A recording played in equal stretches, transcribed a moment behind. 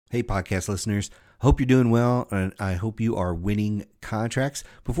Hey, podcast listeners. Hope you're doing well, and I hope you are winning contracts.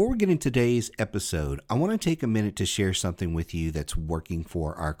 Before we get into today's episode, I want to take a minute to share something with you that's working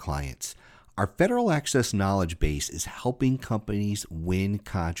for our clients. Our Federal Access knowledge base is helping companies win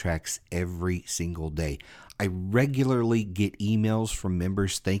contracts every single day. I regularly get emails from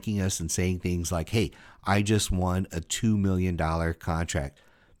members thanking us and saying things like, hey, I just won a $2 million contract.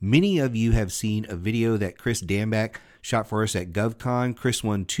 Many of you have seen a video that Chris Danback shot for us at GovCon. Chris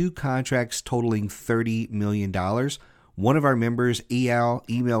won 2 contracts totaling $30 million. One of our members, Eyal,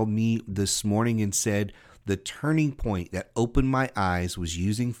 emailed me this morning and said, the turning point that opened my eyes was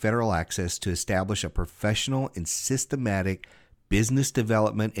using Federal Access to establish a professional and systematic business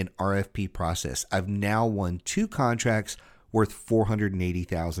development and RFP process. I've now won 2 contracts worth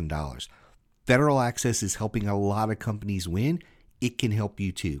 $480,000. Federal Access is helping a lot of companies win. It can help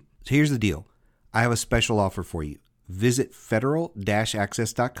you too. So here's the deal. I have a special offer for you. Visit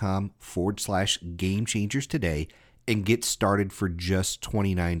federal-access.com/game changers today and get started for just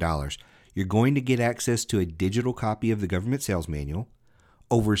 $29. You're going to get access to a digital copy of the government sales manual,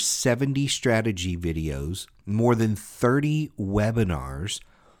 over 70 strategy videos, more than 30 webinars,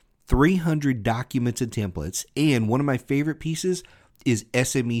 300 documents and templates, and one of my favorite pieces is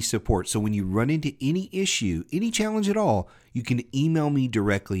SME support. So when you run into any issue, any challenge at all, you can email me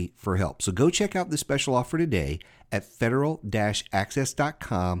directly for help. So go check out the special offer today at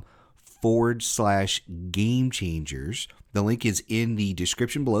federal-access.com/game changers. The link is in the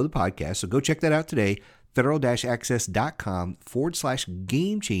description below the podcast. So go check that out today,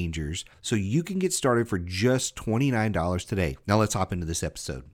 federal-access.com/game changers, so you can get started for just $29 today. Now let's hop into this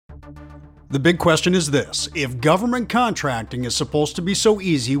episode. The big question is this: if government contracting is supposed to be so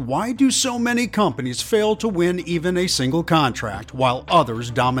easy, why do so many companies fail to win even a single contract while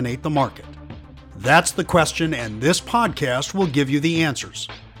others dominate the market? That's the question, and this podcast will give you the answers.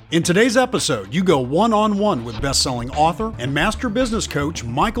 In today's episode, you go one-on-one with best-selling author and master business coach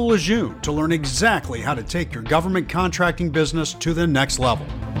Michael Lejeune to learn exactly how to take your government contracting business to the next level.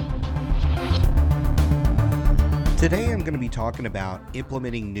 Today, I'm going to be talking about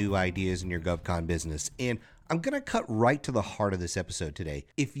implementing new ideas in your GovCon business, and I'm going to cut right to the heart of this episode today.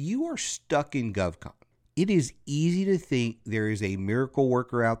 If you are stuck in GovCon, it is easy to think there is a miracle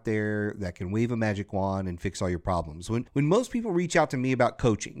worker out there that can wave a magic wand and fix all your problems. When most people reach out to me about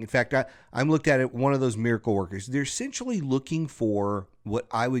coaching, in fact, I'm looked at it one of those miracle workers. They're essentially looking for what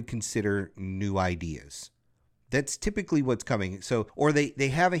I would consider new ideas. That's typically what's coming. So, or they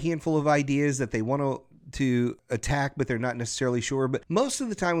have a handful of ideas that they want to attack, but they're not necessarily sure. But most of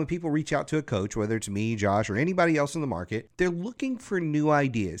the time when people reach out to a coach, whether it's me, Josh, or anybody else in the market, they're looking for new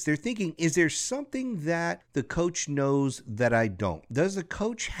ideas. They're thinking, is there something that the coach knows that I don't? Does the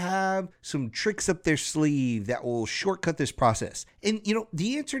coach have some tricks up their sleeve that will shortcut this process? And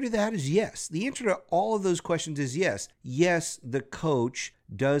the answer to that is yes. The answer to all of those questions is yes. Yes, the coach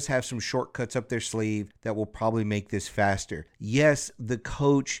does have some shortcuts up their sleeve that will probably make this faster. Yes, the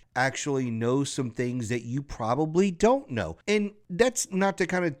coach actually knows some things that you probably don't know. And that's not to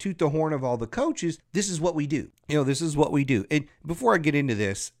kind of toot the horn of all the coaches. This is what we do. This is what we do. And before I get into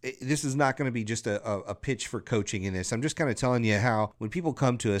this, this is not going to be just a pitch for coaching in this. I'm just kind of telling you how when people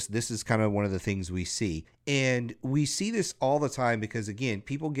come to us, this is kind of one of the things we see. And we see this all the time because, again,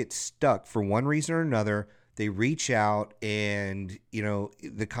 people get stuck for one reason or another. They reach out and,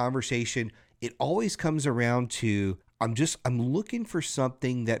 the conversation, it always comes around to, I'm looking for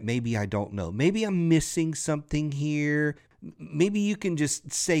something that maybe I don't know. Maybe I'm missing something here. Maybe you can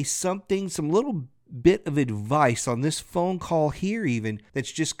just say something, some little bit of advice on this phone call here even,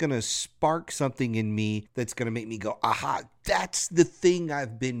 that's just going to spark something in me that's going to make me go, aha, that's the thing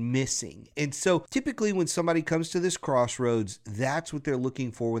I've been missing. And so typically when somebody comes to this crossroads, that's what they're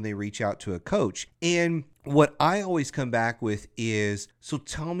looking for when they reach out to a coach. And what I always come back with is, so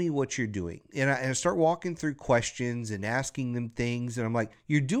tell me what you're doing. And I start walking through questions and asking them things. And I'm like,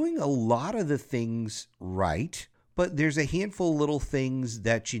 you're doing a lot of the things right, but there's a handful of little things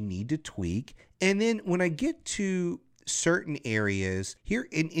that you need to tweak. And then when I get to certain areas here,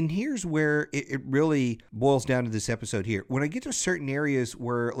 and here's where it really boils down to this episode here. When I get to certain areas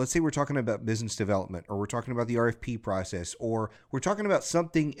where, let's say we're talking about business development, or we're talking about the RFP process, or we're talking about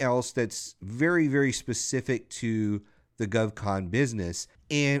something else that's very, very specific to the GovCon business,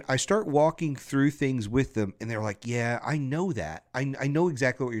 and I start walking through things with them, and they're like, yeah, I know that. I know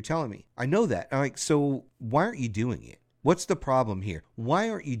exactly what you're telling me. I know that. I'm like, so why aren't you doing it? What's the problem here? Why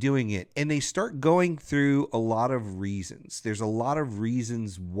aren't you doing it? And they start going through a lot of reasons. There's a lot of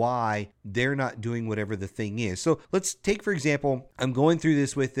reasons why they're not doing whatever the thing is. So let's take, for example, I'm going through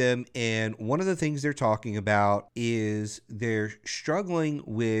this with them, and one of the things they're talking about is they're struggling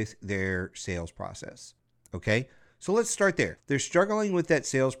with their sales process. Okay? So let's start there. They're struggling with that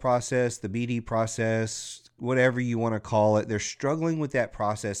sales process, the BD process, whatever you want to call it. They're struggling with that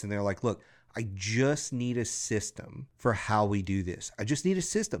process, and they're like, look, I just need a system for how we do this. I just need a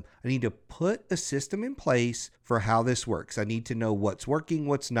system. I need to put a system in place for how this works. I need to know what's working,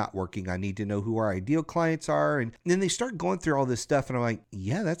 what's not working. I need to know who our ideal clients are. And then they start going through all this stuff. And I'm like,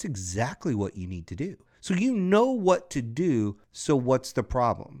 yeah, that's exactly what you need to do. So you know what to do. So what's the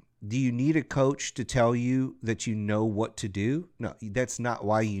problem? Do you need a coach to tell you that you know what to do? No, that's not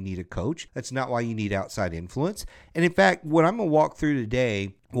why you need a coach. That's not why you need outside influence. And in fact, what I'm going to walk through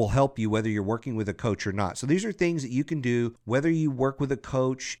today will help you whether you're working with a coach or not. So these are things that you can do whether you work with a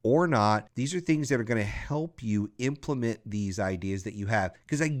coach or not. These are things that are going to help you implement these ideas that you have.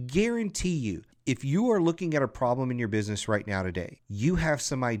 Because I guarantee you, if you are looking at a problem in your business right now today, you have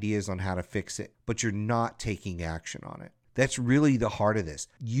some ideas on how to fix it, but you're not taking action on it. That's really the heart of this.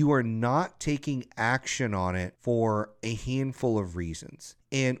 You are not taking action on it for a handful of reasons.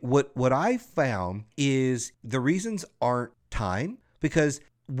 And what I found is the reasons aren't time, because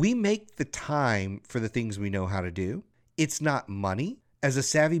we make the time for the things we know how to do. It's not money. As a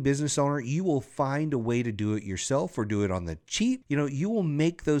savvy business owner, you will find a way to do it yourself or do it on the cheap. You will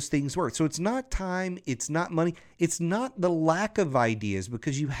make those things work. So it's not time, it's not money, it's not the lack of ideas,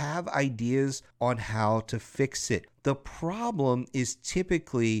 because you have ideas on how to fix it. The problem is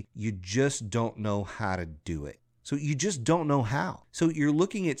typically you just don't know how to do it. So you just don't know how. So you're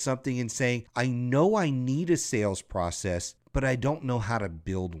looking at something and saying, I know I need a sales process, but I don't know how to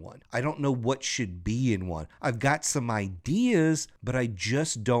build one. I don't know what should be in one. I've got some ideas, but I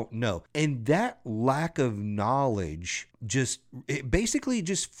just don't know. And that lack of knowledge basically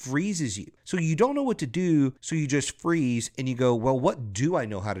just freezes you. So you don't know what to do, so you just freeze and you go, well, what do I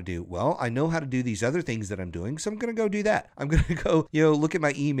know how to do? Well, I know how to do these other things that I'm doing, so I'm going to go do that. I'm going to go, look at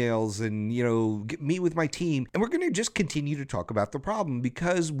my emails and, meet with my team, and we're going to just continue to talk about the problem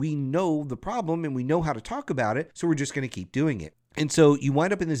because we know the problem and we know how to talk about it, so we're just going to keep doing it. And so you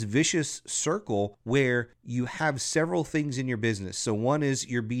wind up in this vicious circle where you have several things in your business. So one is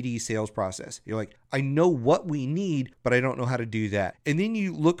your BD sales process. You're like, I know what we need, but I don't know how to do that. And then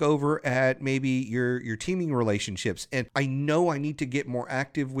you look over at maybe your teaming relationships. And I know I need to get more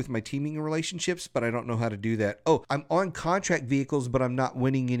active with my teaming relationships, but I don't know how to do that. Oh, I'm on contract vehicles, but I'm not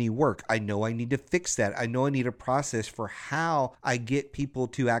winning any work. I know I need to fix that. I know I need a process for how I get people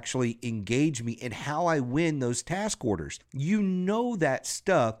to actually engage me and how I win those task orders. You know that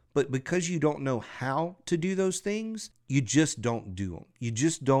stuff, but because you don't know how to do those things, you just don't do them. You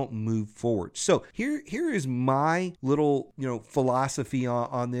just don't move forward. So here is my little, philosophy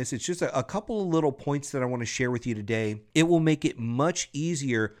on this. It's just a couple of little points that I want to share with you today. It will make it much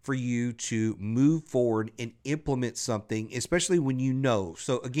easier for you to move forward and implement something, especially when you know.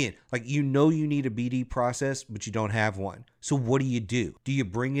 So again, you need a BD process, but you don't have one. So what do? Do you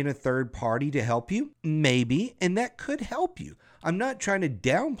bring in a third party to help you? Maybe, and that could help you. I'm not trying to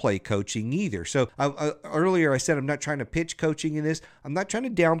downplay coaching either. So earlier I said I'm not trying to pitch coaching in this. I'm not trying to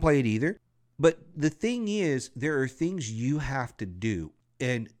downplay it either. But the thing is, there are things you have to do.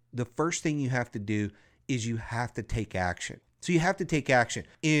 And the first thing you have to do is you have to take action. So you have to take action.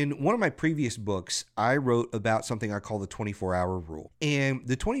 In one of my previous books, I wrote about something I call the 24-hour rule. And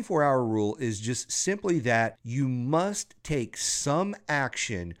the 24-hour rule is just simply that you must take some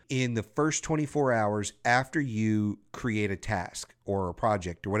action in the first 24 hours after you create a task or a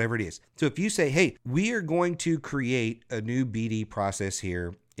project or whatever it is. So if you say, hey, we are going to create a new BD process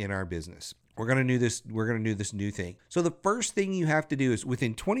here in our business. We're going to do this new thing. So the first thing you have to do is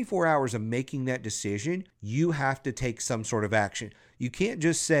within 24 hours of making that decision, you have to take some sort of action. You can't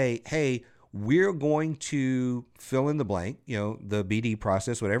just say, hey, we're going to fill in the blank, the BD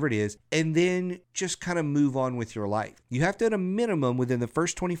process, whatever it is, and then just kind of move on with your life. You have to, at a minimum, within the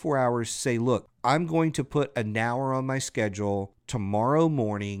first 24 hours, say, look, I'm going to put an hour on my schedule tomorrow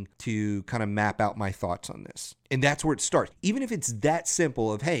morning to kind of map out my thoughts on this. And that's where it starts. Even if it's that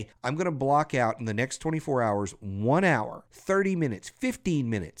simple of, hey, I'm going to block out in the next 24 hours, 1 hour, 30 minutes, 15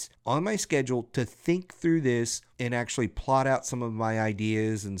 minutes on my schedule to think through this and actually plot out some of my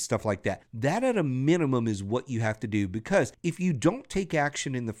ideas and stuff like that. That at a minimum is what you have to do, because if you don't take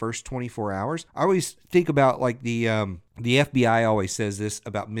action in the first 24 hours, I always think about the FBI always says this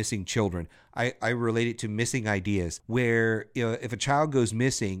about missing children. I relate it to missing ideas, where if a child goes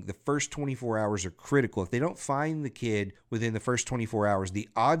missing, the first 24 hours are critical. If they don't find find the kid within the first 24 hours, the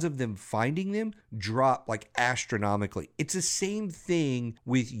odds of them finding them drop like astronomically. It's the same thing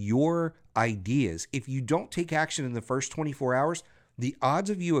with your ideas. If you don't take action in the first 24 hours, the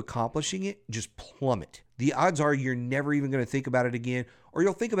odds of you accomplishing it just plummet. The odds are you're never even going to think about it again, or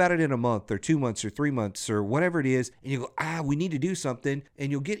you'll think about it in a month or 2 months or 3 months or whatever it is, and you go, we need to do something,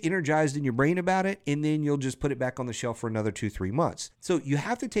 and you'll get energized in your brain about it, and then you'll just put it back on the shelf for another 2-3 months. So you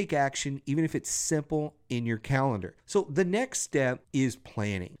have to take action, even if it's simple, in your calendar. So the next step is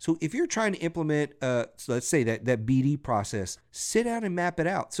planning. So if you're trying to implement, so let's say that BD process, sit down and map it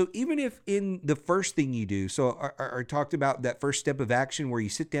out. So even if in the first thing you do, so I talked about that first step of action where you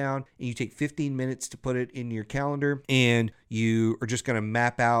sit down and you take 15 minutes to put it in your calendar, and you are just going to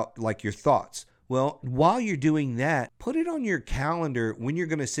map out like your thoughts. Well, while you're doing that, put it on your calendar when you're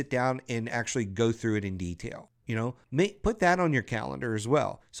going to sit down and actually go through it in detail. Put that on your calendar as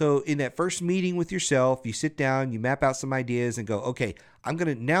well. So in that first meeting with yourself, you sit down, you map out some ideas and go, okay,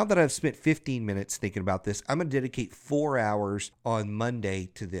 now that I've spent 15 minutes thinking about this, I'm going to dedicate 4 hours on Monday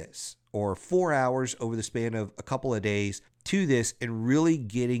to this, or 4 hours over the span of a couple of days to this, and really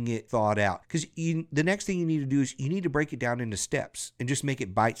getting it thought out. Because the next thing you need to do is you need to break it down into steps and just make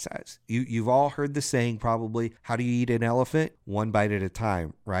it bite-sized. You've all heard the saying probably, how do you eat an elephant? One bite at a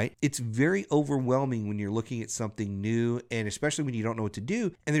time, right? It's very overwhelming when you're looking at something new, and especially when you don't know what to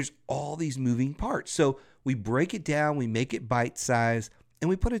do, and there's all these moving parts. So we break it down, we make it bite-sized, and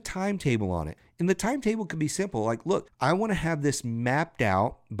we put a timetable on it. And the timetable can be simple. Like, look, I want to have this mapped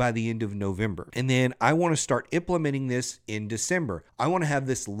out by the end of November. And then I want to start implementing this in December. I want to have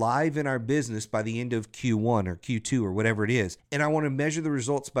this live in our business by the end of Q1 or Q2 or whatever it is. And I want to measure the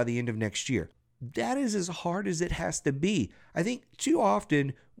results by the end of next year. That is as hard as it has to be. I think too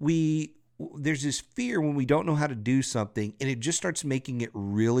often there's this fear when we don't know how to do something, and it just starts making it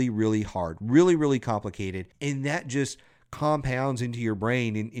really, really hard, really, really complicated. And that just compounds into your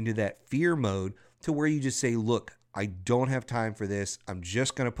brain and into that fear mode to where you just say, look, I don't have time for this. I'm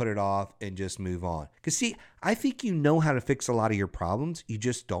just going to put it off and just move on. Because see, I think you know how to fix a lot of your problems. You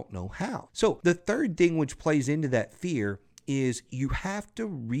just don't know how. So the third thing which plays into that fear is you have to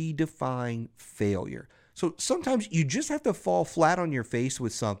redefine failure. So sometimes you just have to fall flat on your face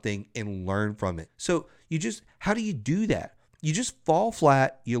with something and learn from it. So how do you do that? You just fall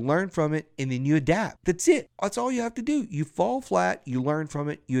flat, you learn from it, and then you adapt. That's it. That's all you have to do. You fall flat, you learn from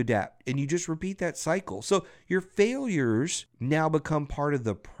it, you adapt, and you just repeat that cycle. So your failures now become part of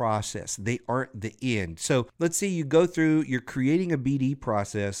the process. They aren't the end. So let's say you're creating a BD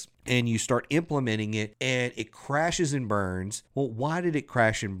process and you start implementing it and it crashes and burns. Well, why did it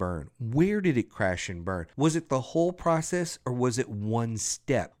crash and burn? Where did it crash and burn? Was it the whole process, or was it one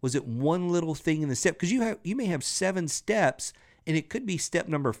step? Was it one little thing in the step? Because you may have 7 steps, and it could be step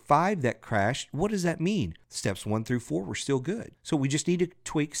number 5 that crashed. What does that mean? Steps 1 through 4 were still good. So we just need to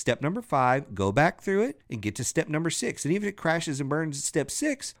tweak step number 5, go back through it, and get to step number 6. And even if it crashes and burns at step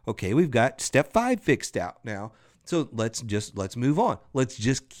 6, okay, we've got step 5 fixed out now. So let's move on. Let's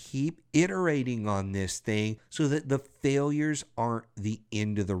just keep iterating on this thing so that the failures aren't the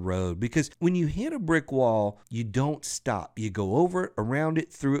end of the road. Because when you hit a brick wall, you don't stop. You go over it, around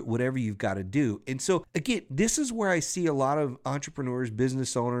it, through it, whatever you've got to do. And so again, this is where I see a lot of entrepreneurs,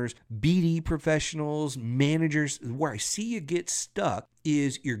 business owners, BD professionals, managers, where I see you get stuck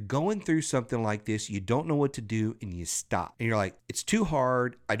is you're going through something like this, you don't know what to do, and you stop. And you're like, it's too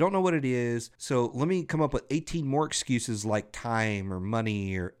hard, I don't know what it is, so let me come up with 18 more excuses like time or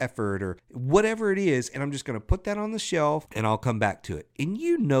money or effort or whatever it is, and I'm just going to put that on the shelf and I'll come back to it. And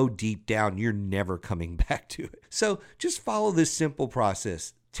you know deep down you're never coming back to it. So just follow this simple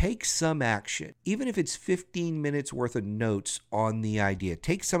process. Take some action. Even if it's 15 minutes worth of notes on the idea,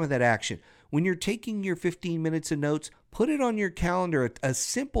 take some of that action. When you're taking your 15 minutes of notes, put it on your calendar, a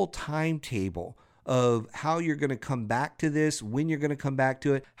simple timetable of how you're going to come back to this, when you're going to come back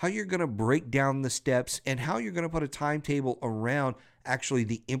to it, how you're going to break down the steps, and how you're going to put a timetable around actually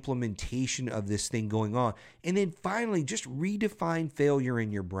the implementation of this thing going on. And then finally, just redefine failure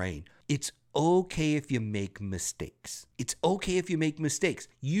in your brain. It's okay if you make mistakes. It's okay if you make mistakes.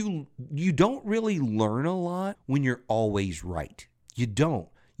 You don't really learn a lot when you're always right. You don't.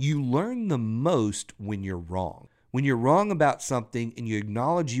 You learn the most when you're wrong. When you're wrong about something and you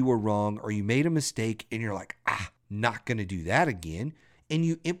acknowledge you were wrong, or you made a mistake and you're like, not going to do that again. And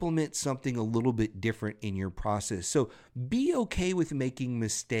you implement something a little bit different in your process. So be okay with making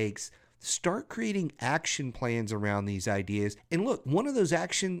mistakes. start creating action plans around these ideas. And look, one of those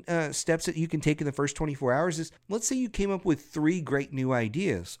action steps that you can take in the first 24 hours is, let's say you came up with 3 great new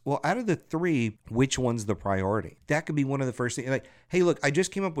ideas. Well, out of the 3, which one's the priority? That could be one of the first things. Like, hey, look, I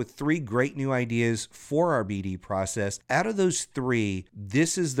just came up with 3 great new ideas for our BD process. Out of those 3,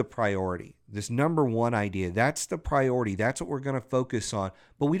 this is the priority. This number 1 idea, that's the priority. That's what we're going to focus on.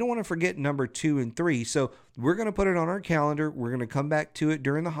 But we don't want to forget number 2 and 3. So we're going to put it on our calendar. We're going to come back to it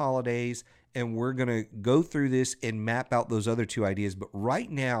during the holidays, and we're going to go through this and map out those other 2 ideas. But right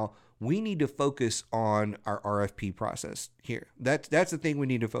now, we need to focus on our RFP process here. That's the thing we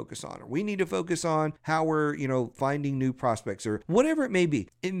need to focus on. Or we need to focus on how we're, finding new prospects or whatever it may be.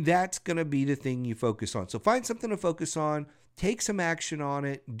 And that's going to be the thing you focus on. So find something to focus on. Take some action on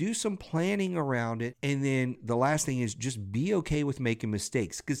it, do some planning around it, and then the last thing is just be okay with making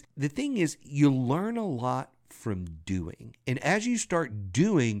mistakes. Because the thing is, you learn a lot from doing. And as you start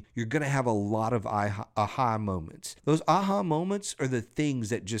doing, you're going to have a lot of aha moments. Those aha moments are the things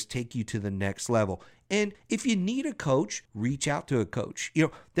that just take you to the next level. And if you need a coach, reach out to a coach.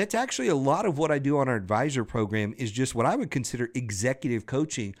 That's actually a lot of what I do on our advisor program is just what I would consider executive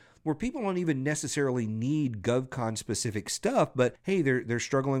coaching, where people don't even necessarily need GovCon specific stuff, but hey, they're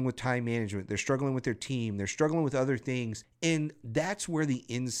struggling with time management, they're struggling with their team, they're struggling with other things, and that's where the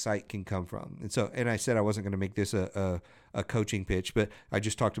insight can come from. And I said I wasn't going to make this a coaching pitch, but I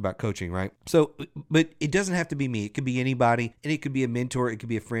just talked about coaching, right? So, but it doesn't have to be me. It could be anybody, and it could be a mentor, it could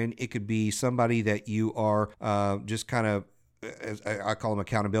be a friend, it could be somebody that you are just kind of, as I call them,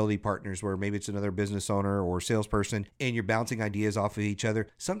 accountability partners, where maybe it's another business owner or salesperson and you're bouncing ideas off of each other.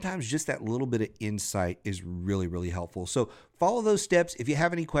 Sometimes just that little bit of insight is really, really helpful. So follow those steps. If you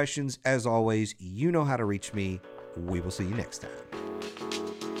have any questions, as always, you know how to reach me. We will see you next time.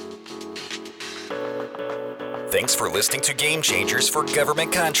 Thanks for listening to Game Changers for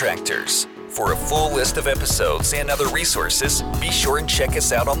Government Contractors. For a full list of episodes and other resources, be sure and check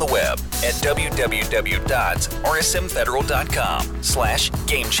us out on the web at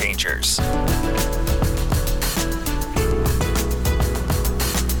www.rsmfederal.com/gamechangers.